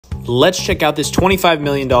Let's check out this $25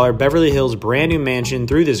 million Beverly Hills brand new mansion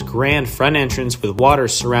through this grand front entrance with water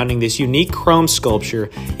surrounding this unique chrome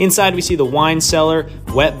sculpture. Inside we see the wine cellar,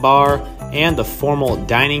 wet bar, and the formal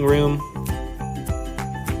dining room.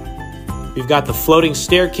 We've got the floating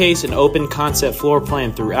staircase and open concept floor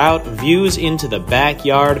plan throughout, views into the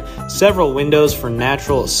backyard, several windows for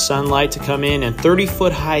natural sunlight to come in, and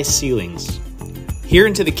 30-foot high ceilings. Here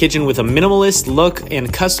into the kitchen with a minimalist look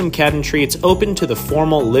and custom cabinetry, it's open to the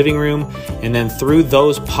formal living room, and then through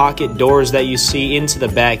those pocket doors that you see into the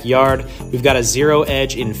backyard, we've got a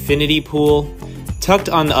zero-edge infinity pool. Tucked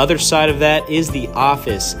on the other side of that is the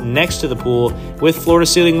office next to the pool with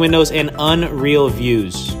floor-to-ceiling windows and unreal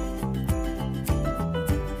views.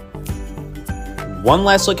 One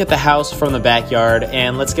last look at the house from the backyard,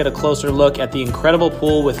 and let's get a closer look at the incredible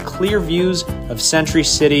pool with clear views of Century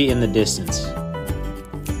City in the distance.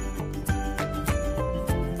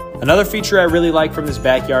 Another feature I really like from this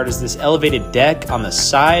backyard is this elevated deck on the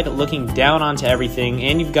side looking down onto everything,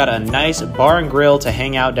 and you've got a nice bar and grill to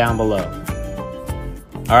hang out down below.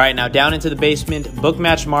 All right, now down into the basement,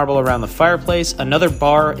 book-matched marble around the fireplace, another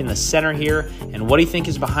bar in the center here, and what do you think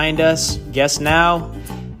is behind us? Guess now?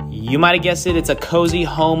 You might have guessed it, it's a cozy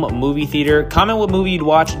home movie theater. Comment what movie you'd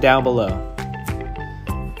watch down below.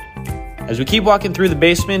 As we keep walking through the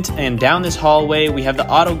basement and down this hallway, we have the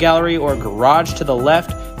auto gallery or garage to the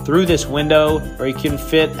left through this window where you can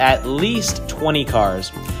fit at least 20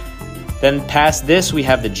 cars. Then past this, we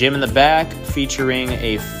have the gym in the back featuring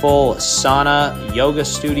a full sauna, yoga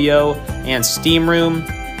studio, and steam room.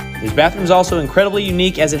 This bathroom is also incredibly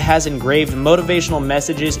unique as it has engraved motivational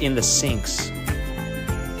messages in the sinks.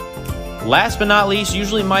 Last but not least,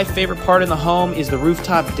 usually my favorite part in the home is the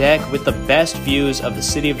rooftop deck with the best views of the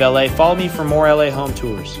city of LA. Follow me for more LA home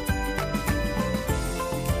tours.